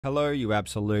Hello, you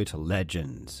absolute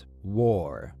legends.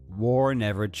 War. War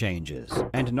never changes.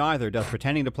 And neither does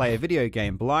pretending to play a video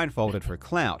game blindfolded for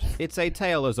clout. It's a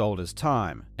tale as old as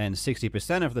time, and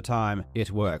 60% of the time, it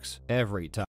works every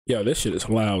time. Yo, this shit is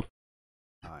loud.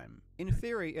 In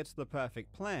theory, it's the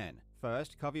perfect plan.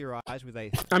 First, cover your eyes with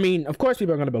a... I mean, of course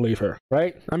people are gonna believe her,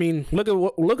 right? I mean, look at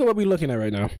what we're looking at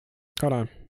right now. Hold on.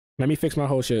 Let me fix my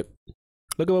whole shit.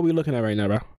 Look at what we're looking at right now,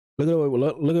 bro. Look at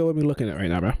what we're looking at right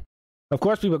now, bro. Of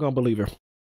course people are gonna believe her.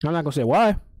 I'm not gonna say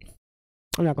why.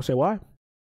 I'm not gonna say why.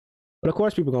 But of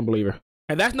course people are gonna believe her.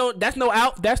 And that's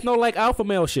no like alpha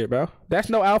male shit, bro. That's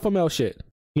no alpha male shit.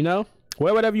 You know?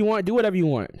 Wear whatever you want, do whatever you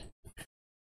want.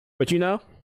 But you know,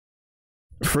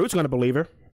 Fruit's gonna believe her.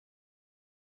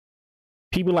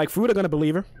 People like Fruit are gonna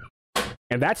believe her.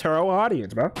 And that's her own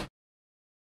audience, bro.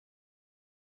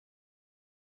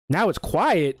 Now it's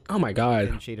quiet. Oh my god.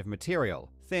 Thin sheet of material.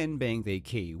 Thin being the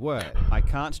key word. I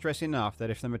can't stress enough that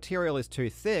if the material is too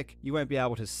thick, you won't be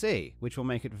able to see, which will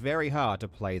make it very hard to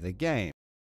play the game.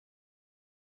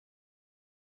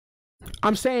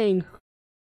 I'm saying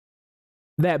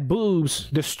that boobs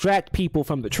distract people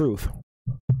from the truth.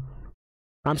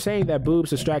 I'm saying that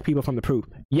boobs distract people from the truth.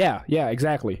 Yeah,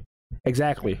 exactly.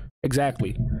 Exactly.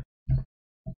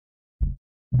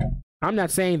 I'm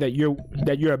not saying that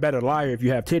you're a better liar if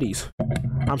you have titties.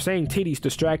 I'm saying titties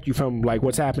distract you from like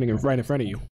what's happening right in front of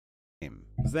you.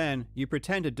 Then you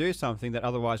pretend to do something that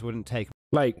otherwise wouldn't take.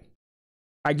 Like,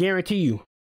 I guarantee you,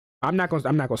 I'm not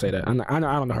gonna say that. I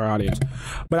don't know her audience,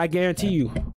 but I guarantee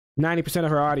you, 90%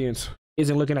 of her audience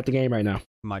isn't looking at the game right now.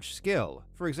 Much skill.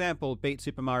 For example, beat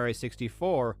Super Mario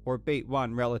 64 or beat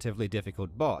one relatively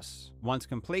difficult boss. Once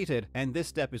completed, and this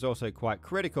step is also quite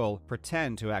critical,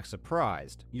 pretend to act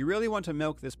surprised. You really want to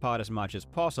milk this part as much as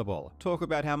possible. Talk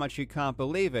about how much you can't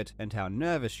believe it and how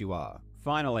nervous you are.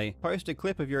 Finally, post a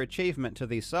clip of your achievement to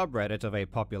the subreddit of a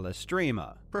popular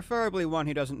streamer, preferably one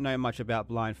who doesn't know much about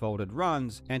blindfolded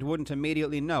runs and wouldn't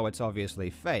immediately know it's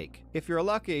obviously fake. If you're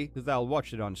lucky, they'll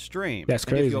watch it on stream. That's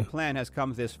crazy. And if your plan has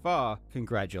come this far,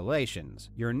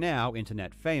 congratulations. You're now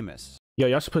internet famous. Yo,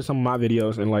 y'all should put some of my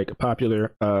videos in like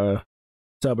popular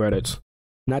subreddits.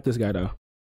 Not this guy though.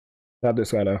 Not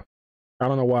this guy though. I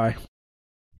don't know why.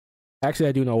 Actually,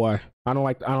 I do know why. I don't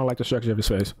like the structure of his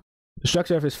face. The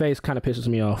structure of his face kind of pisses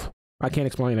me off. I can't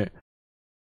explain it.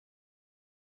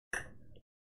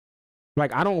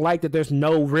 Like, I don't like that there's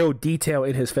no real detail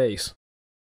in his face.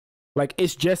 Like,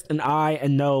 it's just an eye, a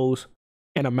nose,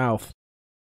 and a mouth,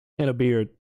 and a beard.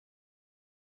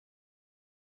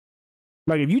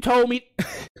 Like, if you told me...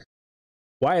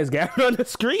 Why is Gavin on the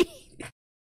screen?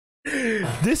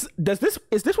 Is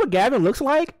this what Gavin looks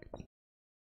like?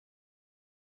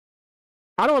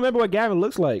 I don't remember what Gavin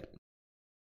looks like.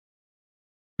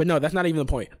 But no, that's not even the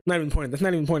point. That's not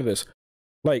even the point of this.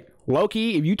 Like,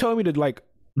 low-key, if you told me to, like,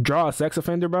 draw a sex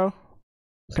offender, bro.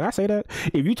 Can I say that?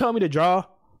 If you told me to draw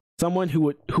someone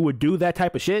who would do that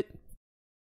type of shit,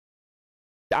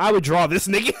 I would draw this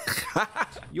nigga.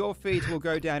 Your feat will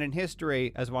go down in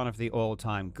history as one of the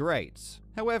all-time greats.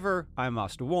 However, I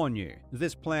must warn you,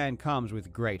 this plan comes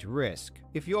with great risk.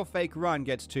 If your fake run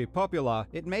gets too popular,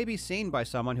 it may be seen by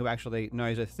someone who actually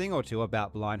knows a thing or two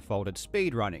about blindfolded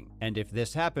speedrunning. And if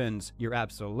this happens, you're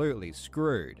absolutely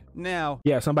screwed. Now...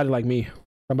 Yeah, somebody like me.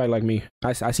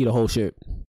 I see the whole shit.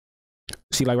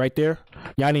 See, like right there?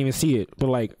 Y'all didn't even see it. But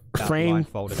like, frame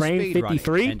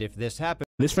 53? And if this happens...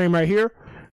 This frame right here,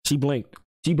 she blinked.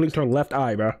 She blinked her left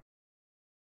eye, bro.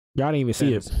 Y'all didn't even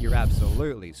see it. You're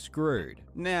absolutely screwed.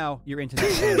 Now, you're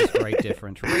internet famous for a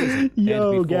different reason.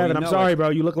 Yo, Gavin, I'm sorry, bro.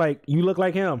 You look like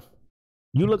him.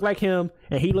 You look like him,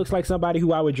 and he looks like somebody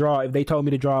who I would draw if they told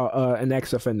me to draw an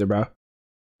ex-offender, bro.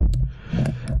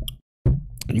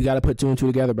 You gotta put 2 and 2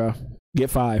 together, bro. Get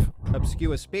 5.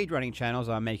 Obscure speedrunning channels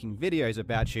are making videos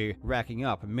about you, racking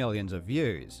up millions of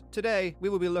views. Today, we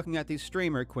will be looking at the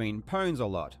streamer Queen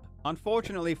Pwnsalot.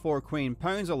 Unfortunately for Queen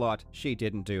Pwnsalot, she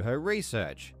didn't do her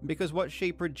research, because what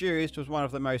she produced was one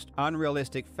of the most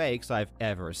unrealistic fakes I've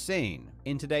ever seen.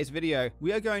 In today's video,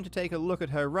 we are going to take a look at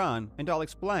her run, and I'll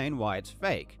explain why it's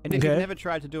fake. And if you've never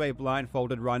tried to do a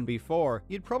blindfolded run before,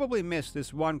 you'd probably miss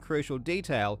this one crucial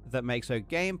detail that makes her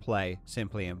gameplay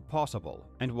simply impossible.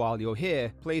 And while you're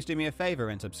here, please do me a favor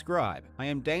and subscribe. I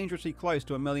am dangerously close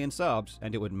to 1 million subs,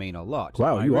 and it would mean a lot.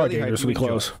 Wow, you are dangerously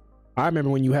close. I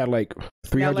remember when you had like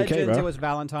 300K, bro. It was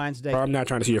Valentine's Day. Bro, I'm not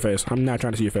trying to see your face. I'm not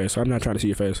here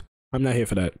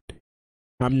for that.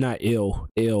 I'm not ill.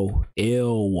 You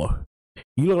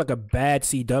look like a bad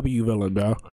CW villain,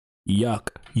 bro. Yuck.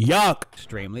 Yuck.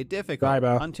 Extremely difficult. Sorry,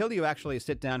 bro. Until you actually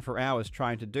sit down for hours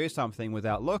trying to do something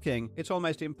without looking, it's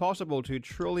almost impossible to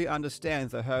truly understand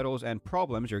the hurdles and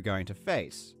problems you're going to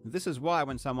face. This is why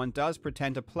when someone does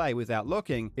pretend to play without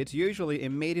looking, it's usually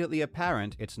immediately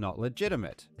apparent it's not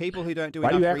legitimate. People who don't do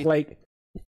Why do enough you act like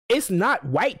it's not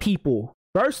white people?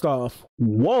 First off,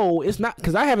 whoa, it's not,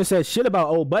 because I haven't said shit about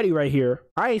old buddy right here.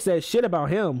 I ain't said shit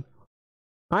about him.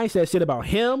 I ain't said shit about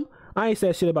him. I ain't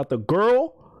said shit about the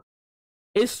girl.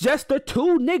 It's just the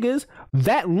two niggas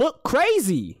that look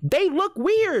crazy. They look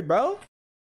weird, bro.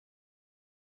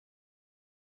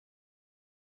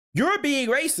 You're being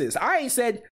racist.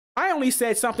 I only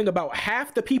said something about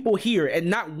half the people here, and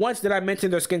not once did I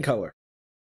mention their skin color.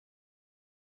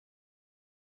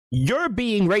 You're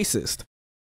being racist.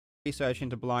 Research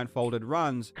into blindfolded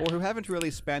runs, or who haven't really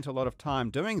spent a lot of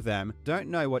time doing them, don't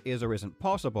know what is or isn't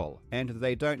possible, and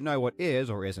they don't know what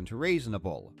is or isn't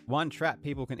reasonable. One trap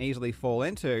people can easily fall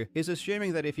into is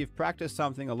assuming that if you've practiced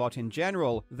something a lot in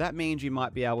general, that means you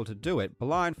might be able to do it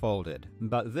blindfolded.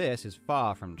 But this is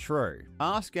far from true.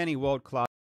 Ask any world-class...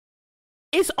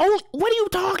 It's only... What are you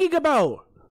talking about?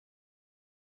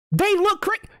 They look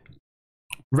crazy.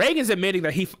 Reagan's admitting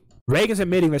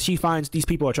that she finds these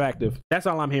people attractive. That's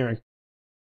all I'm hearing.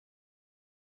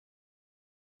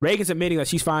 Reagan's admitting that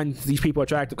she finds these people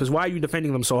attractive, because why are you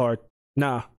defending them so hard?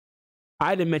 Nah.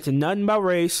 I didn't mention nothing about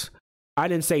race. I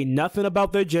didn't say nothing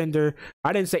about their gender.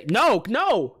 I didn't say no,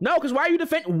 because why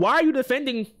are you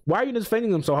defending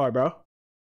them so hard, bro?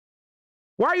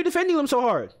 Why are you defending them so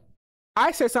hard?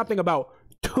 I said something about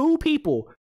 2 people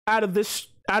out of this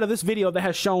video that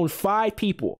has shown 5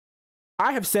 people.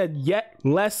 I have said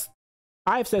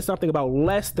something about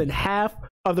less than half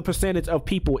of the percentage of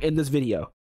people in this video.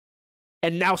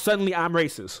 And now suddenly I'm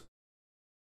racist.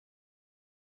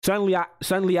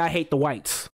 Suddenly I hate the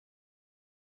whites.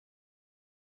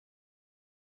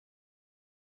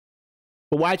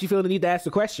 But why'd you feel the need to ask the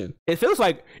question? It feels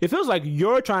like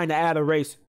you're trying to add a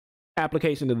race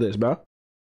application to this, bro.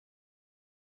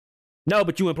 No,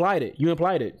 but you implied it. You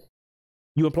implied it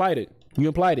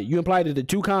in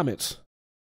 2 comments.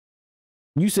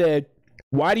 You said,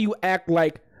 why do you act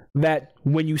like that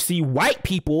when you see white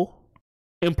people,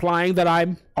 implying that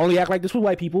I'm only act like this with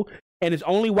white people, and it's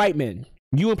only white men?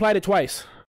 You implied it twice.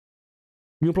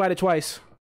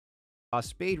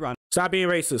 Speedrun. Stop being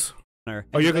racist.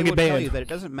 Or you're gonna get banned. Tell you that it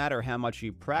doesn't matter how much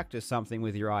you practice something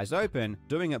with your eyes open,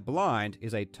 doing it blind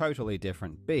is a totally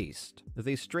different beast.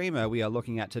 The streamer we are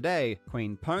looking at today,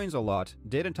 Queen Pwnsalot,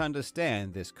 didn't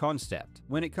understand this concept.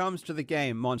 When it comes to the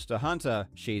game Monster Hunter,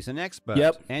 she's an expert.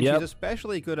 She's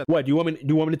especially good at... What, do you want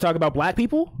me to talk about black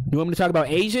people? Do you want me to talk about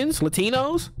Asians,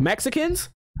 Latinos, Mexicans,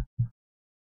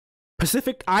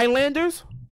 Pacific Islanders,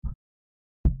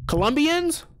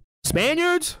 Colombians,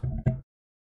 Spaniards,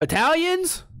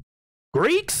 Italians,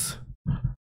 Greeks,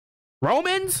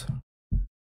 Romans,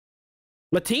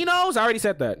 Latinos? I already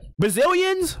said that.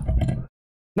 Brazilians,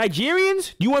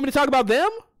 Nigerians? Do you want me to talk about them?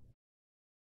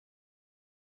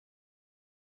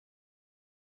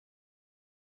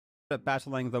 at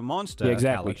battling the monster. Yeah,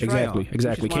 exactly.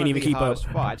 Can't even keep up.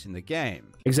 Fights in the game.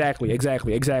 Exactly.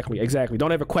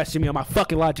 Don't ever question me on my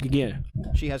fucking logic again.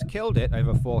 She has killed it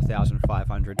over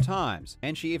 4,500 times,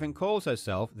 and she even calls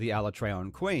herself the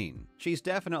Alatreon Queen. She's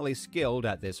definitely skilled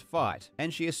at this fight,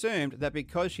 and she assumed that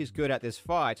because she's good at this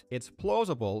fight, it's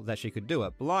plausible that she could do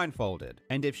it blindfolded.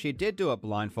 And if she did do it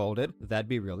blindfolded, that'd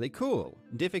be really cool.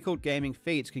 Difficult gaming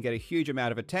feats can get a huge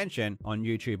amount of attention on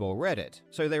YouTube or Reddit,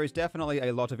 so there is definitely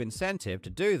a lot of incentive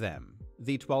to do them.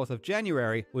 The 12th of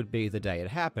January would be the day it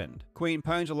happened. Queen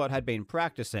Pwnsalot had been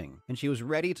practicing, and she was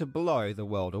ready to blow the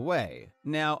world away.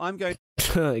 Now, I'm going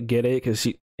to get it, because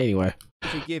she... Anyway.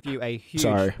 To give you a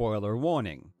huge spoiler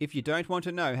warning. If you don't want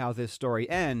to know how this story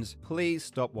ends, please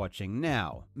stop watching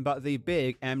now. But the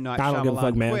big M. Night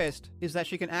Shyamalan twist is that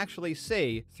she can actually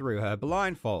see through her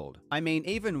blindfold. I mean,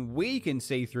 even we can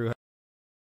see through her...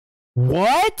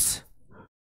 What?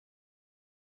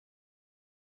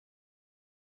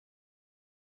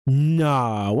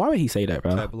 Nah, why would he say that,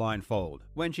 bro? Her blindfold.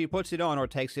 When she puts it on or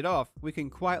takes it off, we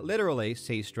can quite literally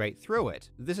see straight through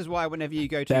it. This is why whenever you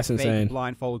go to fake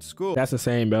blindfold school... That's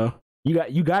insane, bro.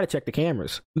 You got to check the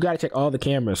cameras. You got to check all the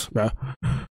cameras, bro.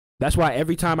 That's why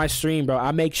every time I stream, bro,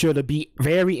 I make sure to be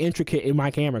very intricate in my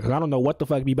camera, because I don't know what the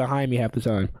fuck be behind me half the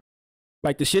time.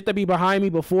 Like, the shit that be behind me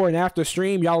before and after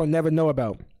stream, y'all will never know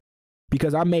about.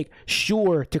 Because I make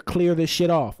sure to clear this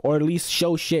shit off, or at least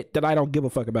show shit that I don't give a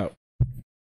fuck about.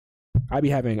 I be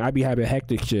having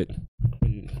hectic shit.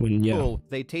 When Cool.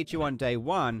 They teach you on day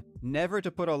 1, never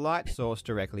to put a light source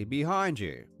directly behind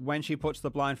you. When she puts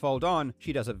the blindfold on,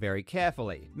 she does it very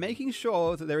carefully, making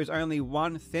sure that there is only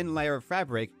one thin layer of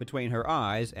fabric between her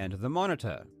eyes and the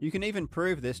monitor. You can even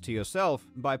prove this to yourself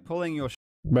by pulling your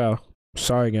Bro,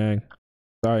 sorry gang.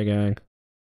 Sorry gang.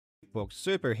 book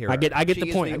superhero. I get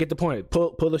the point. I get the point.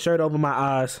 Pull the shirt over my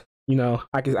eyes. You know,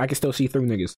 I can still see through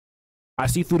niggas. I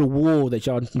see through the wool that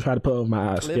y'all try to put over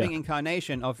my eyes. Living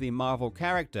incarnation of the Marvel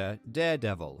character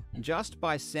Daredevil. Just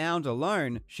by sound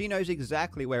alone, she knows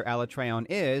exactly where Alatreon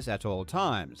is at all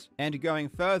times. And going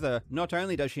further, not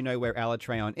only does she know where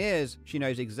Alatreon is, she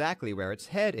knows exactly where its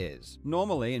head is.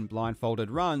 Normally, in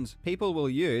blindfolded runs, people will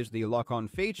use the lock-on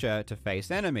feature to face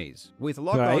enemies. With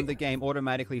lock-on, the game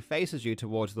automatically faces you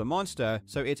towards the monster,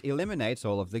 so it eliminates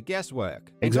all of the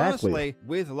guesswork. And honestly,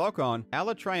 with lock-on,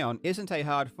 Alatreon isn't a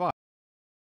hard fight.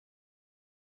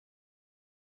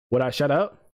 Would I shut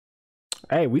up?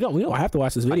 Hey, we don't have to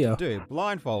watch this video. Do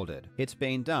blindfolded. It's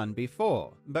been done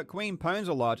before, but Queen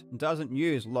Pwnzalot doesn't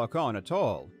use lock-on at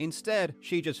all. Instead,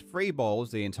 she just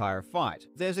freeballs the entire fight.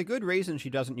 There's a good reason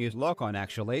she doesn't use lock-on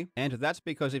actually, and that's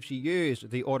because if she used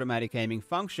the automatic aiming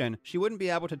function, she wouldn't be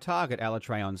able to target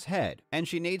Alatreon's head, and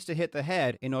she needs to hit the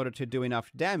head in order to do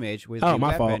enough damage with the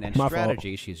weapon and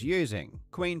strategy she's using.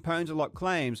 Queen Pwnzalot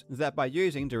claims that by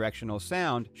using directional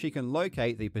sound, she can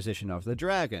locate the position of the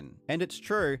dragon, and it's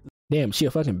true. Damn, she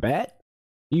a fucking bat?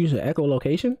 You use an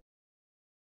echolocation?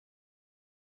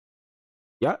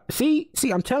 Yeah, see,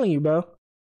 I'm telling you, bro.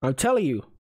 I'm telling you.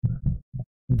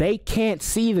 They can't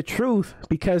see the truth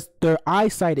because their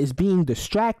eyesight is being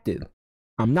distracted.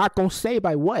 I'm not gonna say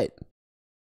by what.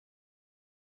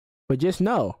 But just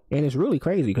know, and it's really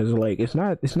crazy because like it's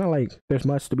not like there's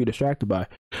much to be distracted by.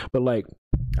 But like,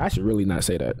 I should really not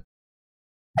say that.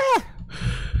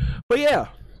 But yeah.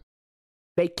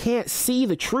 They can't see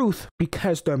the truth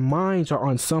because their minds are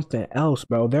on something else,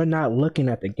 bro. They're not looking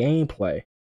at the gameplay.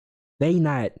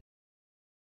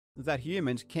 That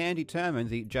humans can determine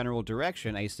the general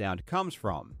direction a sound comes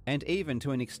from, and even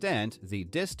to an extent, the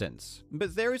distance.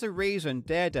 But there is a reason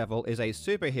Daredevil is a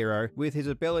superhero with his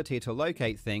ability to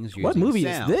locate things using sound. What movie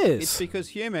is this? It's because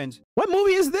humans What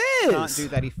movie is this? Can't do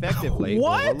that effectively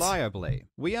or reliably.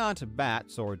 We aren't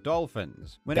bats or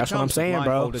dolphins. That's what I'm saying,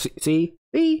 bro. See,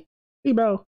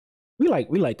 bro. We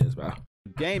like this, bro.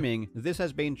 Gaming, this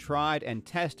has been tried and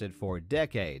tested for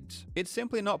decades. It's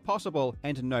simply not possible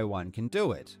and no one can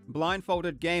do it.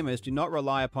 Blindfolded gamers do not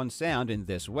rely upon sound in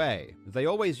this way. They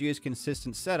always use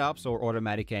consistent setups or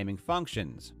automatic aiming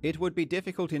functions. It would be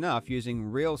difficult enough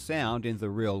using real sound in the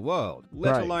real world,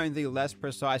 let alone the less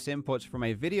precise inputs from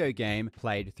a video game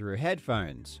played through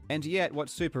headphones. And yet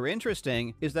what's super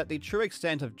interesting is that the true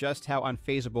extent of just how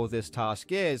unfeasible this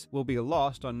task is will be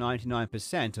lost on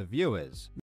 99% of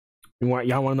viewers.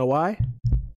 Y'all want to know why?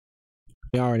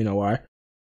 Y'all already know why.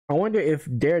 I wonder if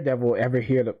Daredevil ever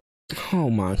hear the... Oh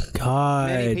my god.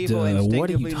 Many people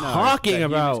what are you talking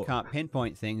about? Humans can't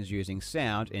pinpoint things using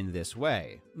sound in this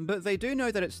way. But they do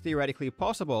know that it's theoretically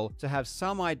possible to have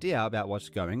some idea about what's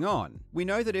going on. We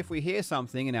know that if we hear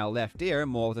something in our left ear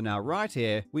more than our right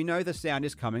ear, we know the sound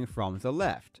is coming from the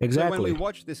left. Exactly. So when we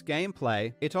watch this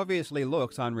gameplay, it obviously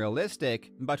looks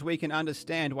unrealistic, but we can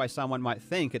understand why someone might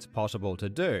think it's possible to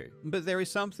do. But there is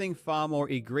something far more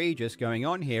egregious going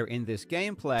on here in this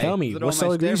gameplay that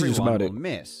almost everyone will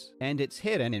miss. And it's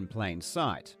hidden in plain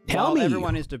sight. While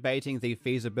everyone is debating the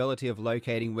feasibility of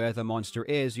locating where the monster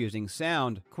is using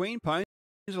sound, Queen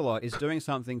Pwnzalot is doing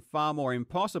something far more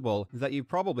impossible that you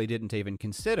probably didn't even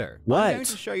consider. What? I'm going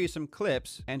to show you some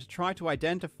clips and try to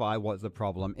identify what the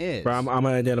problem is. Bro, I'm gonna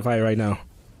identify it right now.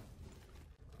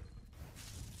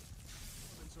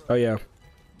 Oh yeah.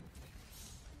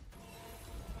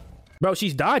 Bro,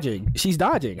 she's dodging. She's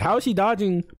dodging. How is she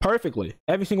dodging perfectly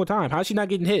every single time? How is she not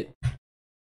getting hit?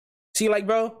 See, like,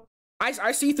 bro,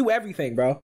 I see through everything,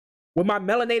 bro. With my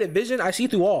melanated vision, I see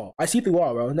through all. I see through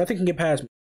all, bro. Nothing can get past me.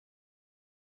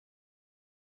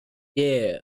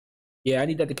 Yeah. Yeah, I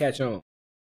need that to catch on.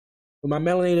 With my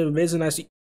melanated vision, I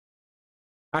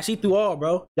see through all,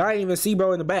 bro. Y'all ain't even see,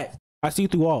 bro, in the back. I see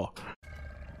through all.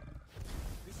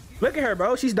 Look at her,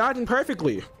 bro. She's dodging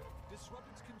perfectly.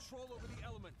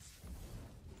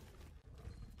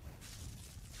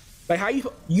 Like, how you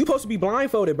supposed to be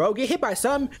blindfolded, bro? Get hit by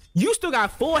something. You still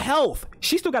got full health.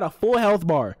 She still got a full health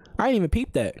bar. I ain't even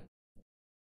peeped that.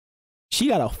 She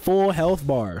got a full health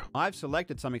bar. I've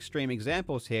selected some extreme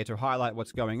examples here to highlight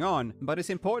what's going on, but it's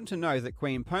important to know that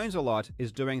Queen Pwnz-a-lot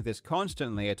is doing this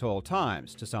constantly at all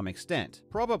times, to some extent.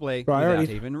 Probably without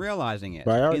even realizing it.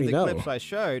 In the clips I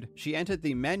showed, she entered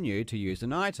the menu to use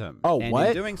an item. Oh, and what?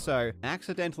 in doing so,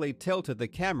 accidentally tilted the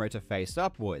camera to face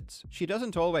upwards. She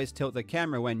doesn't always tilt the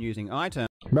camera when using items.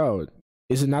 Bro,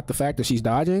 is it not the fact that she's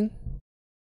dodging?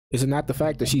 Is it not the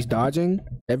fact that she's dodging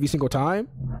every single time?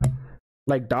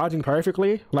 Like dodging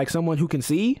perfectly, like someone who can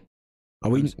see?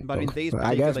 But in these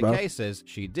particular cases,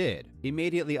 she did.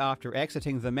 Immediately after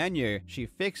exiting the menu, she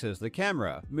fixes the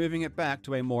camera, moving it back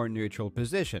to a more neutral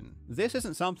position. This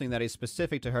isn't something that is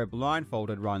specific to her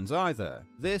blindfolded runs either.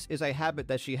 This is a habit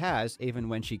that she has even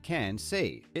when she can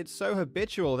see. It's so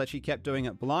habitual that she kept doing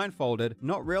it blindfolded,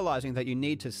 not realizing that you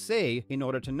need to see in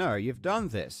order to know you've done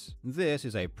this. This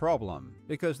is a problem,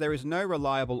 because there is no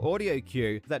reliable audio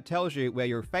cue that tells you where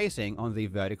you're facing on the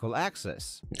vertical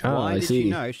axis. Why did she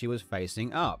know she was facing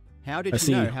up? How did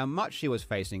she know how much she was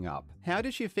facing up? How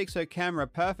did she fix her camera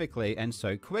perfectly and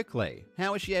so quickly?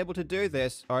 How is she able to do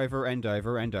this over and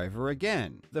over and over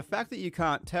again? The fact that you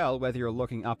can't tell whether you're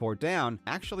looking up or down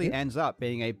actually ends up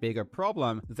being a bigger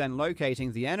problem than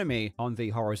locating the enemy on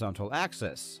the horizontal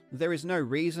axis. There is no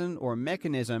reason or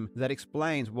mechanism that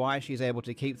explains why she's able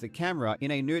to keep the camera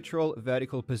in a neutral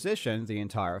vertical position the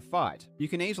entire fight. You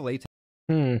can easily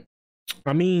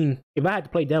I mean, if I had to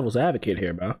play devil's advocate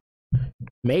here, bro,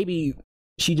 maybe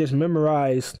she just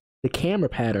memorized the camera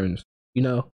patterns, you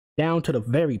know, down to the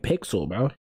very pixel,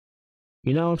 bro.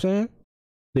 You know what I'm saying?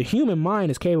 The human mind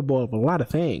is capable of a lot of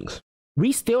things.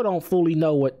 We still don't fully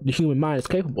know what the human mind is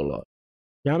capable of.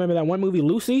 Y'all remember that one movie,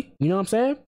 Lucy? You know what I'm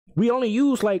saying? We only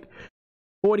use like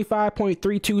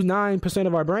 45.329%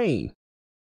 of our brain.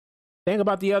 Think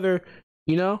about the other,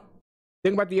 you know?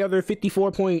 Think about the other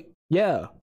 54 point, yeah.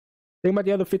 Think about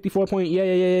the other 54 point, yeah.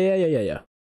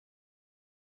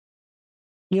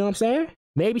 You know what I'm saying?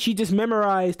 Maybe she just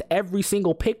memorized every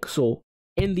single pixel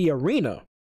in the arena.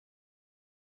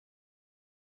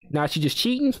 Now she just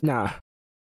cheating? Nah,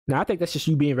 I think that's just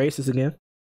you being racist again.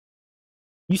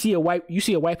 You see a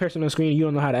white person on the screen and you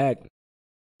don't know how to act.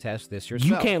 Test this yourself.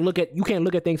 You can't look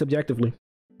at things objectively.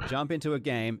 Jump into a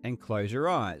game and close your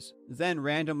eyes. Then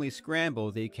randomly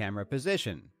scramble the camera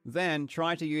position. Then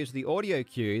try to use the audio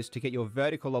cues to get your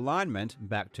vertical alignment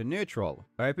back to neutral.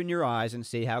 Open your eyes and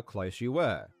see how close you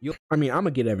were. I mean, I'm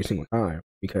gonna get it every single time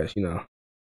because, you know,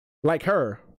 like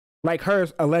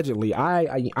hers allegedly,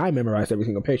 I memorized every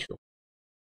single pixel.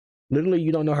 Literally,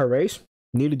 you don't know her race.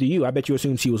 Neither do you. I bet you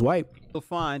assumed she was white. You'll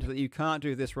find that you can't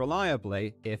do this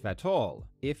reliably, if at all.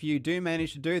 If you do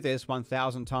manage to do this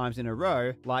 1,000 times in a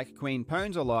row, like Queen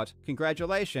Pwnz-a-lot,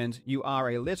 congratulations, you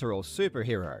are a literal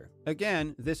superhero.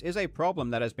 Again, this is a problem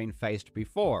that has been faced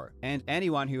before, and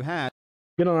anyone who has...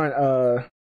 You know,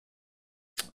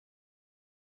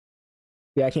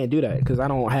 yeah, I can't do that because I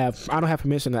don't have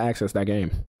permission to access that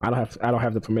game. I don't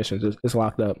have the permissions. It's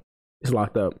locked up. It's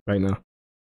locked up right now.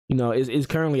 You know, it's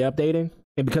currently updating.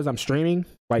 And because I'm streaming,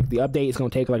 like the update is gonna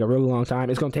take like a really long time.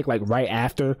 It's gonna take like right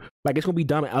after, like it's gonna be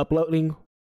done uploading.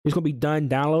 It's gonna be done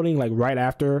downloading like right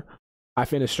after I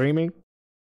finish streaming.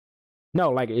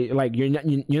 No, like you're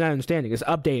not understanding. It's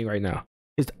updating right now.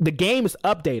 The game is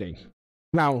updating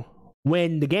now.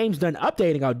 When the game's done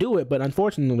updating, I'll do it. But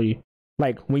unfortunately,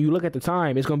 like when you look at the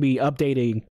time, it's gonna be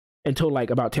updating until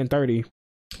like about 10:30.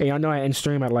 And y'all know I end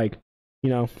stream at like, you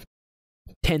know,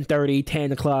 10:30,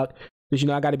 10 o'clock. Because, you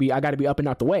know, I gotta be up and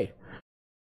out the way.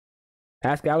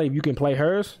 Ask Allie if you can play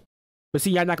hers. But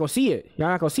see, y'all not gonna see it. Y'all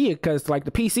not gonna see it because like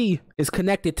the PC is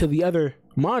connected to the other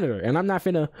monitor. And I'm not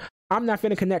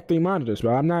finna connect 3 monitors,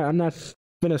 bro. I'm not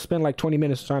finna spend like 20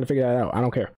 minutes trying to figure that out. I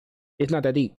don't care. It's not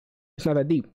that deep. It's not that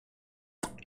deep.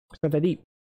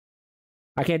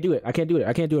 I can't do it. I can't do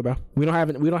it, bro. They don't have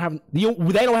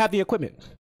the equipment.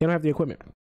 They don't have the equipment.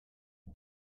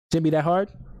 Shouldn't be that hard,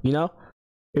 you know?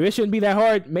 If it shouldn't be that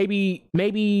hard, maybe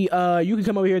you can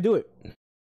come over here and do it.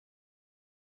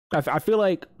 I feel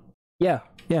like, yeah.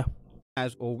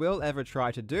 As or will ever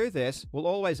try to do this will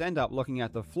always end up looking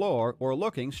at the floor or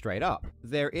looking straight up.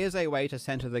 There is a way to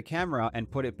center the camera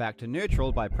and put it back to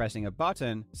neutral by pressing a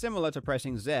button, similar to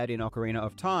pressing Z in Ocarina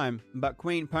of Time, but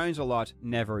Queen Pwnz-a-lot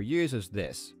never uses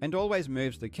this, and always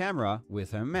moves the camera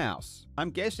with her mouse. I'm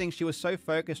guessing she was so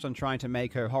focused on trying to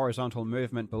make her horizontal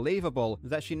movement believable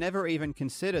that she never even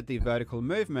considered the vertical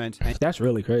movement. And that's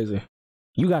really crazy.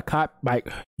 You got caught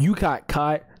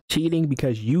cheating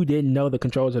because you didn't know the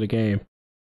controls of the game.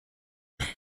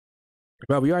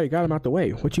 Bro, we already got him out the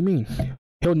way. What you mean?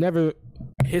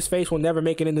 His face will never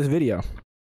make it in this video.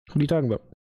 What are you talking about?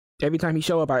 Every time he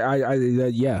show up,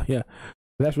 yeah.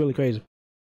 That's really crazy.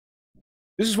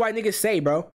 This is why niggas say,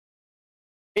 bro,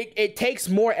 it takes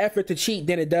more effort to cheat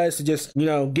than it does to just, you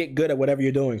know, get good at whatever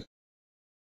you're doing.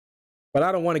 But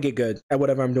I don't want to get good at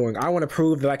whatever I'm doing. I want to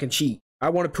prove that I can cheat. I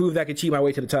want to prove that I can cheat my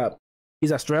way to the top.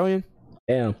 He's Australian?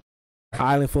 Damn.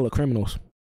 Island full of criminals.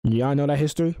 Y'all know that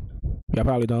history? Y'all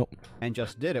probably don't. And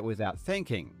just did it without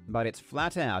thinking, but it's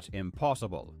flat out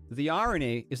impossible. The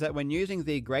irony is that when using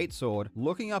the greatsword,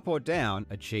 looking up or down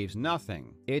achieves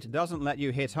nothing. It doesn't let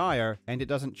you hit higher, and it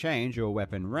doesn't change your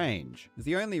weapon range.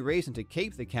 The only reason to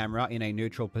keep the camera in a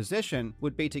neutral position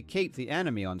would be to keep the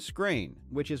enemy on screen,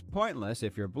 which is pointless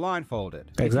if you're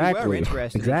blindfolded. Exactly. If you were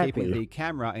interested in keeping the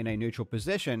camera in a neutral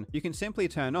position, you can simply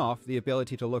turn off the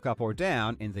ability to look up or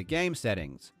down in the game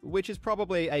settings, which is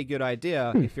probably a good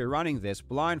idea if you're running this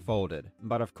blindfolded.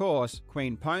 But of course,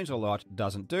 Queen Pwnsalot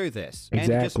doesn't do this, and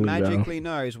just magically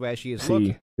knows where she is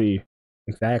looking.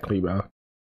 Exactly, bro.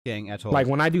 At all. Like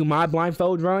when I do my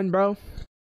blindfold run, bro,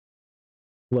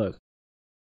 look,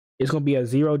 it's gonna be a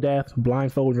 0-death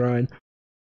blindfold run.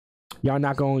 Y'all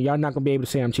not gonna be able to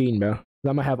say I'm cheating, bro. I'm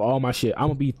gonna have all my shit.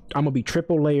 I'm gonna be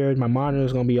triple layered. My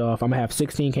monitor's gonna be off. I'm gonna have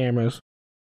 16 cameras.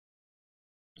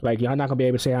 Like y'all not gonna be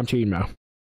able to say I'm cheating, bro.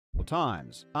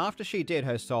 Times. After she did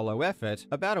her solo effort,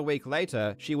 about a week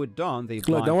later, she would don the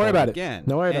blindfold don't worry about again. It.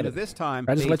 Don't worry about it. This time,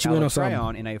 I just let you in on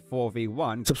something. In a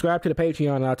 4v1 subscribe to the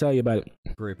Patreon and I'll tell you about it.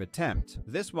 Group attempt.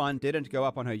 This one didn't go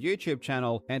up on her YouTube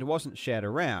channel and wasn't shared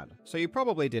around, so you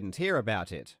probably didn't hear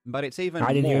about it. But it's even I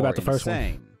didn't more hear about the first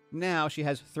insane. one. Now she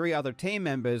has 3 other team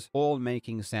members all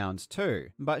making sounds too,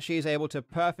 but she's able to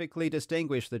perfectly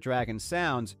distinguish the dragon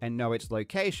sounds and know its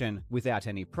location without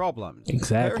any problems.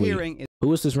 Exactly. Her hearing is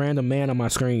Who is this random man on my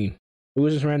screen? Who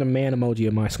is this random man emoji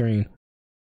on my screen?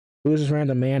 Who is this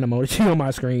random man emoji on my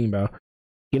screen, bro?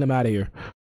 Get him out of here.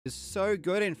 So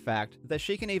good, in fact, that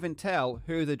she can even tell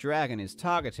who the dragon is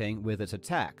targeting with its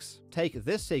attacks. Take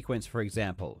this sequence, for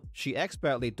example. She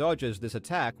expertly dodges this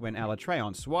attack when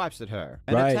Alatreon swipes at her.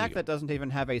 An attack that doesn't even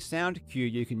have a sound cue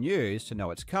you can use to know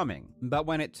it's coming. But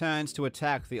when it turns to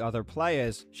attack the other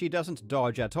players, she doesn't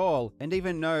dodge at all and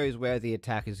even knows where the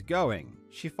attack is going.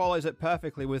 She follows it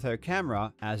perfectly with her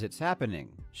camera as it's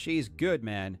happening. She's good,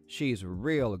 man. She's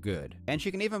real good. And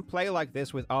she can even play like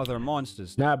this with other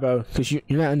monsters. Nah, bro, because you're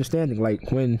not understanding.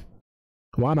 Like, when...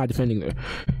 Why am I defending her?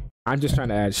 I'm just trying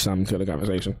to add something to the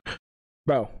conversation.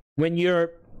 Bro, when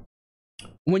you're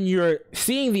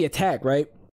seeing the attack, right?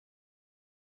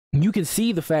 You can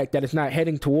see the fact that it's not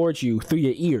heading towards you through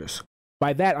your ears.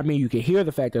 By that, I mean you can hear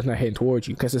the fact that it's not heading towards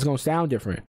you because it's going to sound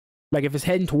different. Like if it's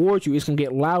heading towards you, it's gonna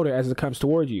get louder as it comes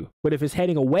towards you. But if it's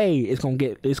heading away, it's gonna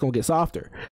get softer.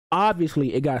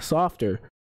 Obviously, it got softer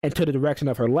and to the direction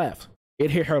of her left.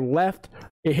 It hit her left.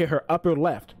 It hit her upper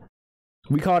left.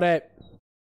 We call that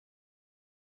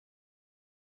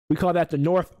the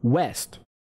northwest.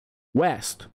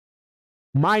 West.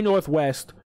 My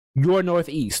northwest. Your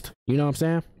northeast. You know what I'm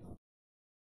saying?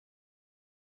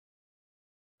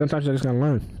 Sometimes I just gotta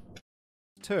learn.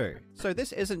 Too. So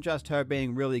this isn't just her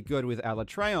being really good with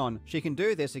Alatreon, she can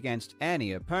do this against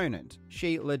any opponent.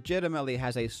 She legitimately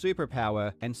has a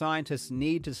superpower, and scientists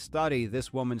need to study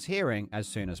this woman's hearing as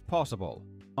soon as possible.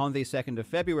 On the 2nd of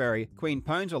February, Queen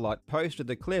Pwnsalot posted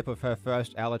the clip of her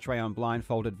first Alatreon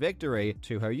blindfolded victory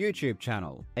to her YouTube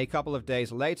channel. A couple of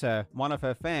days later, one of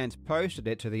her fans posted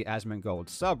it to the Asmongold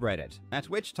subreddit, at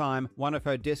which time one of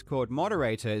her Discord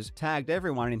moderators tagged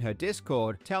everyone in her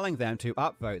Discord telling them to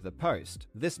upvote the post.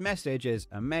 This message is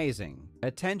amazing.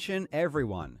 Attention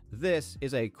everyone, this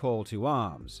is a call to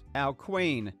arms. Our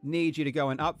queen needs you to go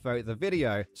and upvote the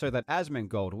video so that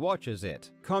Asmongold watches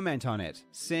it. Comment on it,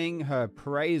 sing her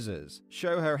praises,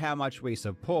 show her how much we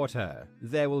support her.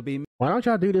 There will be... Why don't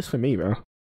y'all do this for me, bro?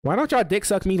 Why don't y'all dick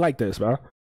suck me like this, bro?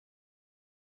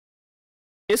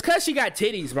 It's cause she got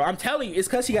titties, bro. I'm telling you, it's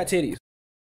cause she got titties.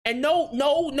 And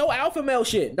no alpha male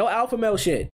shit. No alpha male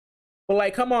shit. But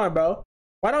like, come on, bro.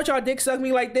 Why don't y'all dick suck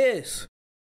me like this?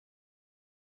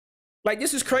 Like,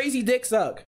 this is crazy dick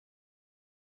suck.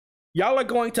 Y'all are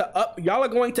going to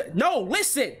upvote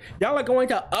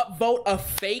a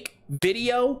fake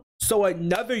video so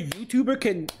another YouTuber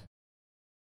can,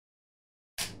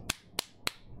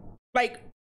 like,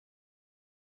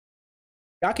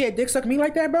 y'all can't dick suck me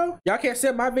like that, bro? Y'all can't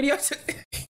send my videos?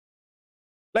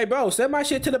 Like, bro, send my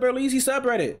shit to the Berleezy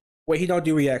subreddit. Wait, he don't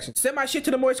do reactions. Send my shit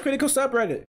to the Moist Critical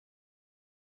subreddit.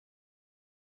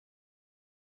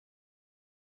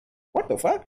 What the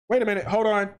fuck? Wait a minute. Hold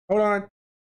on.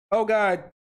 Oh God.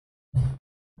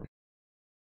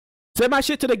 Send my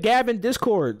shit to the Gavin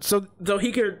Discord so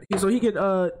he could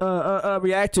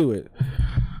react to it.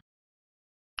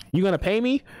 You gonna pay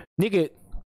me? Nigga,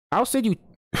 I'll send you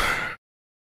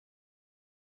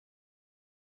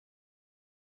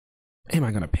am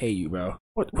I gonna pay you, bro?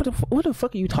 What the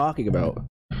fuck are you talking about?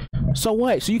 So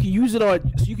what? So you can use it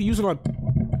on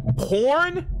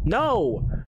porn? No.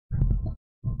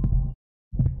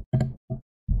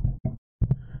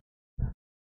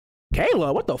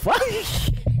 Kayla, what the fuck?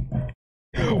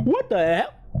 What the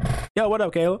hell? Yo, what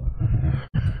up, Kayla?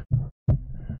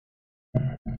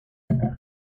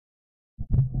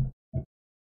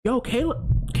 Yo,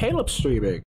 Caleb's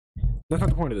streaming. That's not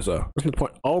the point of this, though. That's not the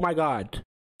point. Oh my god.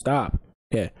 Stop.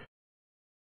 Yeah.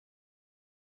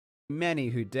 Many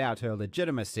who doubt her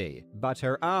legitimacy, but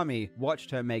her army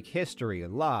watched her make history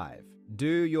live. Do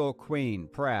your queen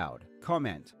proud.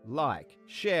 Comment, like,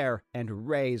 share, and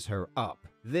raise her up.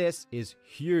 This is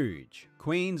huge.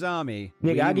 Queen's Army.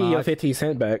 Nigga, I'll give you your 15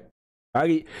 cents back.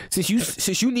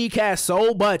 Since you need cash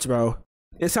so much, bro.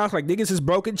 It sounds like niggas is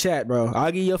broken chat, bro.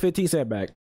 I'll give you your 15 cents back.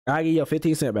 I'll give you your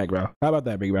 15 cents back, bro. How about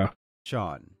that, big bro?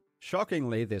 Sean.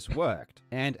 Shockingly, this worked,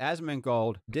 and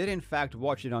Asmongold did in fact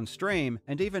watch it on stream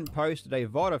and even posted a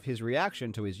VOD of his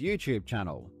reaction to his YouTube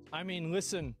channel. I mean,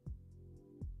 listen,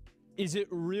 is it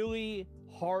really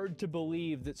hard to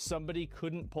believe that somebody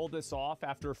couldn't pull this off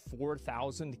after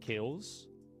 4,000 kills?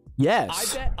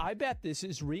 Yes. I bet this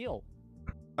is real.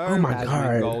 Oh my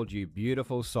Asmongold, God. you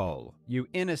beautiful soul. You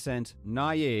innocent,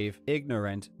 naive,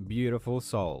 ignorant, beautiful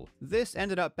soul. This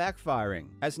ended up backfiring,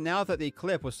 as now that the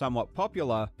clip was somewhat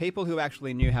popular, people who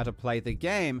actually knew how to play the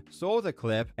game saw the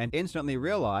clip and instantly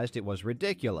realized it was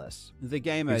ridiculous. The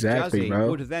gamer Exactly, Juzzy bro.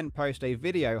 would then post a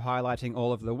video highlighting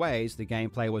all of the ways the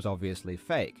gameplay was obviously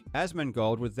fake.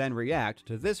 Asmongold would then react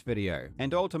to this video,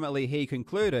 and ultimately he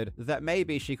concluded that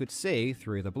maybe she could see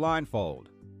through the blindfold.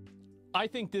 I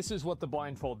think this is what the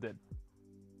blindfold did.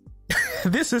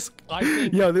 This is I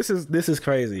think this is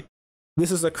crazy.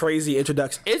 This is a crazy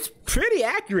introduction. It's pretty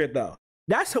accurate though.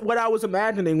 That's what I was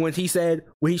imagining when he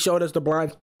showed us the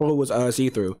blindfold was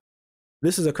see-through.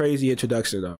 This is a crazy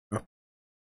introduction though.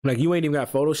 Like, you ain't even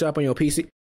got Photoshop on your PC.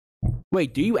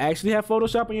 Wait, do you actually have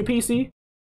Photoshop on your PC?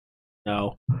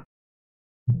 No.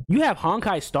 You have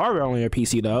Honkai Star Rail on your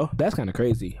PC though. That's kind of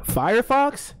crazy.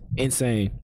 Firefox?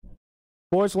 Insane.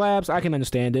 Forge Labs, I can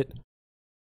understand it.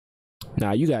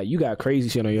 Nah, you got crazy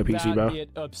shit on your PC, that bro. it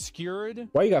obscured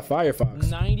Why you got Firefox?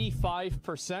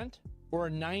 95% or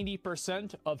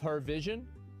 90% of her vision.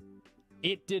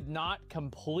 It did not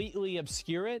completely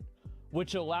obscure it,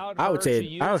 which allowed her to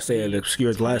use I would say it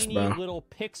obscures less, tiny bro. little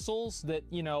pixels that,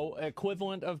 you know,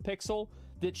 equivalent of pixel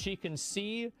that she can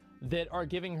see that are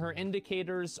giving her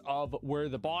indicators of where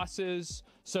the boss is.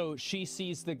 So she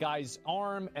sees the guy's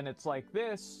arm and it's like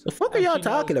this. The fuck are y'all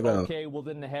talking about? Okay, well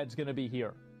then the head's gonna be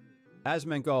here.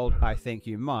 Asmongold, I think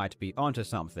you might be onto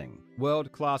something.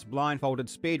 World-class blindfolded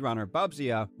speedrunner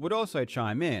Bubsia would also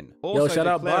chime in. Also Yo, shout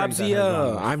out declaring that her run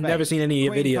Bubsia. was I've fake. never seen any of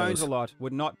your Queen videos. Ponsalot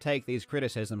would not take these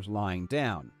criticisms lying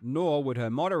down, nor would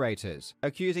her moderators,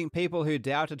 accusing people who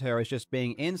doubted her as just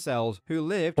being incels who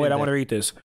lived Wait, in I want to read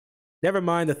this. Never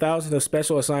mind the thousands of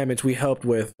special assignments we helped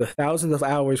with, the thousands of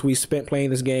hours we spent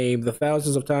playing this game, the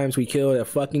thousands of times we killed a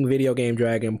fucking video game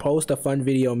dragon. Post a fun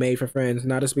video made for friends,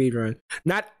 not a speedrun.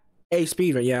 Not a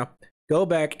speedrun, yeah. Go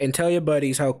back and tell your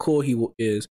buddies how cool he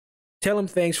is. Tell him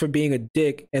thanks for being a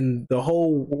dick and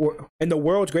the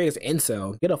world's greatest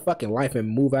incel. Get a fucking life and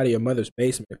move out of your mother's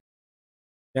basement.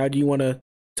 Now do you want to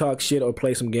talk shit or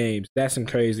play some games? That's some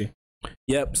crazy.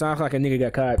 Yep, sounds like a nigga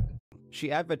got caught. She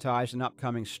advertised an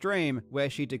upcoming stream where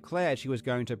she declared she was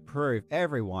going to prove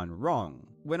everyone wrong.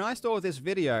 When I saw this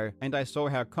video and I saw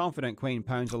how confident Queen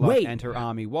Ponsalot and her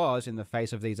army was in the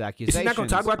face of these accusations, Is he not gonna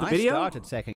talk about the video? I started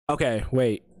second Okay,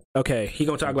 wait. Okay, he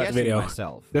gonna talk about the video.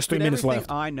 myself. There's 3 Could minutes everything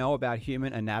left. I know about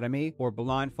human anatomy or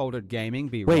blindfolded gaming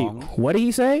be Wait, wrong? what did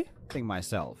he say?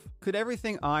 Myself. Could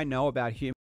everything I know about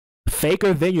human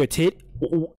Faker than your tit?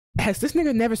 Has this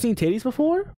nigga never seen titties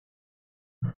before?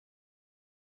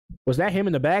 Was that him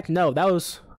in the back? No, that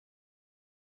was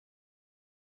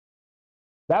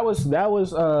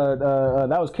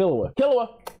Killua. Killua,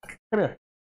 come here.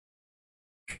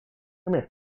 Come here.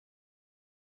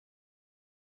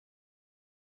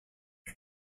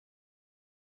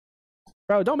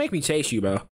 Bro, don't make me chase you,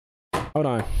 bro. Hold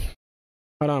on.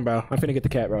 Hold on, bro. I'm finna get the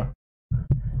cat, bro.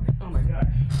 Oh my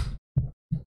god.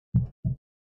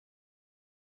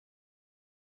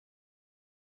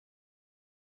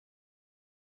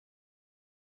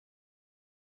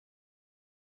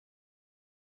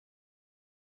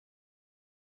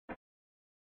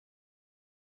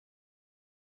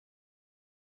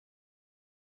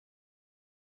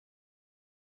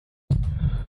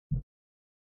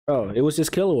 Oh, it was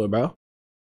just Killua, bro.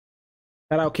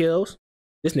 Shout out Kills.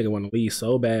 This nigga want to leave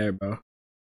so bad, bro.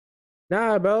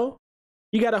 Nah, bro.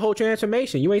 You got a whole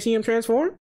transformation. You ain't seen him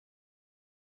transform?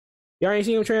 Y'all ain't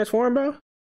seen him transform, bro?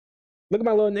 Look at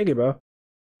my little nigga, bro.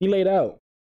 He laid out.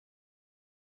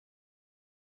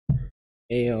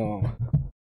 Damn.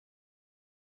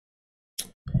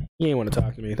 He ain't want to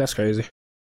talk to me. That's crazy.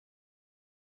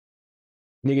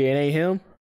 Nigga, it ain't him?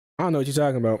 I don't know what you're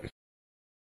talking about.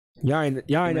 Y'all ain't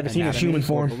never seen a human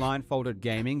form. Blindfolded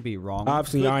gaming be wrong.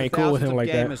 Obviously, y'all ain't cool with him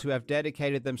like that. Gamers who have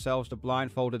dedicated themselves to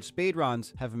blindfolded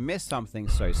speedruns have missed something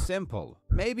so simple.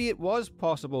 Maybe it was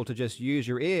possible to just use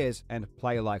your ears and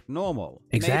play like normal.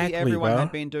 Exactly, Maybe everyone bro.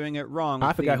 had been doing it wrong.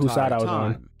 I forgot whose side I was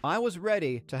on. I was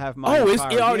ready to have my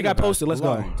it already got posted. Let's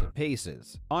go. To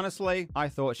pieces. Honestly, I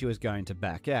thought she was going to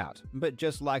back out, but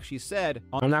just like she said,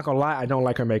 I'm not gonna lie. I don't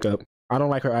like her makeup. I don't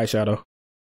like her eyeshadow.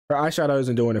 Her eyeshadow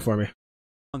isn't doing it for me.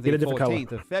 on the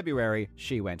 14th of February,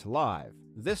 she went live.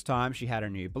 This time she had a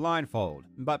new blindfold,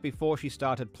 but before she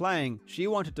started playing, she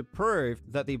wanted to prove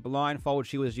that the blindfold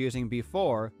she was using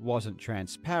before wasn't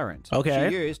transparent. Okay.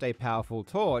 She used a powerful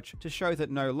torch to show that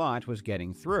no light was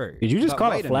getting through. Did you just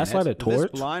call wait a flashlight a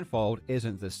torch? This blindfold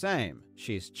isn't the same.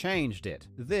 She's changed it.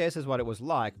 This is what it was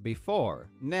like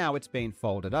before. Now it's been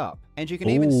folded up. And you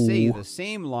can even see the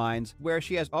seam lines where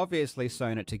she has obviously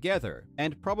sewn it together,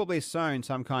 and probably sewn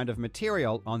some kind of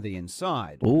material on the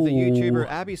inside. Ooh. The YouTuber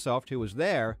Abisoft, who was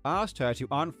there, asked her to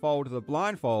unfold the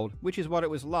blindfold, which is what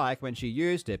it was like when she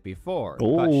used it before.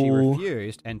 But she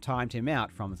refused and timed him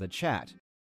out from the chat.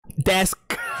 That's...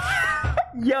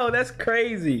 Yo, that's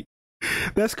crazy.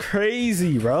 That's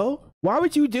crazy, bro. Why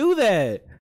would you do that?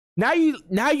 Now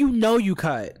you know you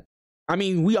cut. I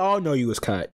mean, we all know you was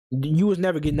cut. You was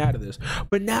never getting out of this.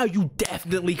 But now you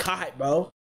definitely cut,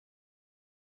 bro.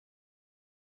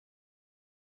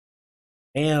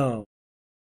 Damn.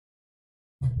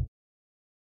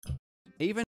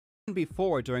 Even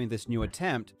before doing this new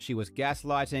attempt, she was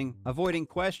gaslighting, avoiding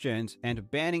questions,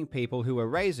 and banning people who were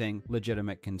raising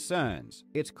legitimate concerns.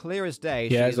 It's clear as day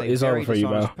she is a very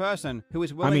dishonest person who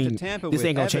is willing to tamper with evidence. This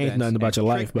ain't gonna change nothing about your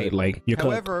life, but like, you're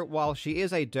cooked. However, while she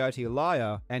is a dirty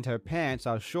liar and her pants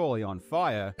are surely on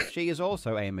fire, she is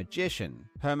also a magician.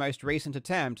 Her most recent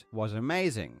attempt was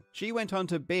amazing. She went on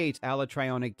to beat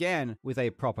Alatreon again with a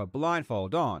proper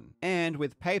blindfold on, and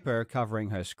with paper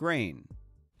covering her screen.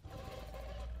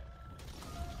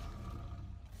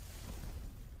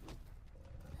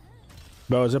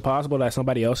 Bro, is it possible that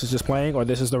somebody else is just playing, or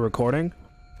this is the recording?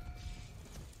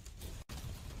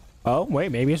 Oh,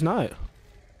 wait, maybe it's not.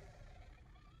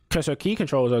 Because her key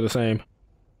controls are the same.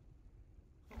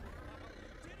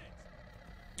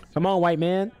 Come on, white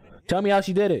man. Tell me how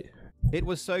she did it. It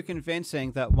was so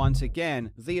convincing that once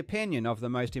again, the opinion of the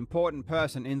most important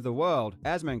person in the world,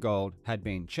 Asmongold, had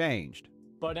been changed.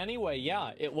 But anyway,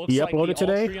 yeah, it looks He like uploaded the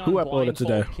today? Altreon Who uploaded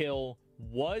today? kill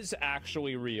was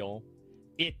actually real.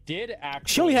 It did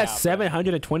actually She only has happen.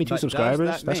 722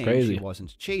 subscribers? That's crazy. She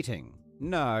wasn't cheating.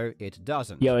 No, it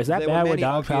doesn't. Yo, is that bad with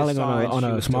dog prowling on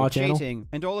a small channel? Cheating,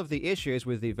 and all of the issues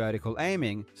with the vertical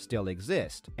aiming still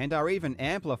exist, and are even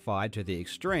amplified to the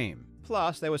extreme.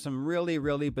 Plus, there were some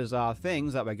really bizarre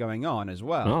things that were going on as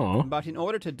well. Oh. But in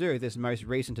order to do this most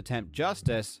recent attempt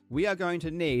justice, we are going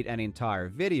to need an entire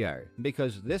video,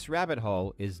 because this rabbit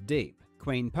hole is deep.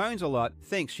 Queen Ponsalot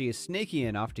thinks she is sneaky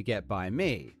enough to get by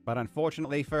me, but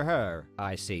unfortunately for her,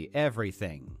 I see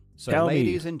everything. So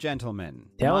ladies and gentlemen,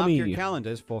 mark your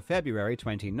calendars for February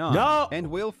 29th. No!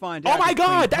 And we'll find out. Oh my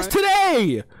god, that's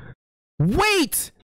today! Wait!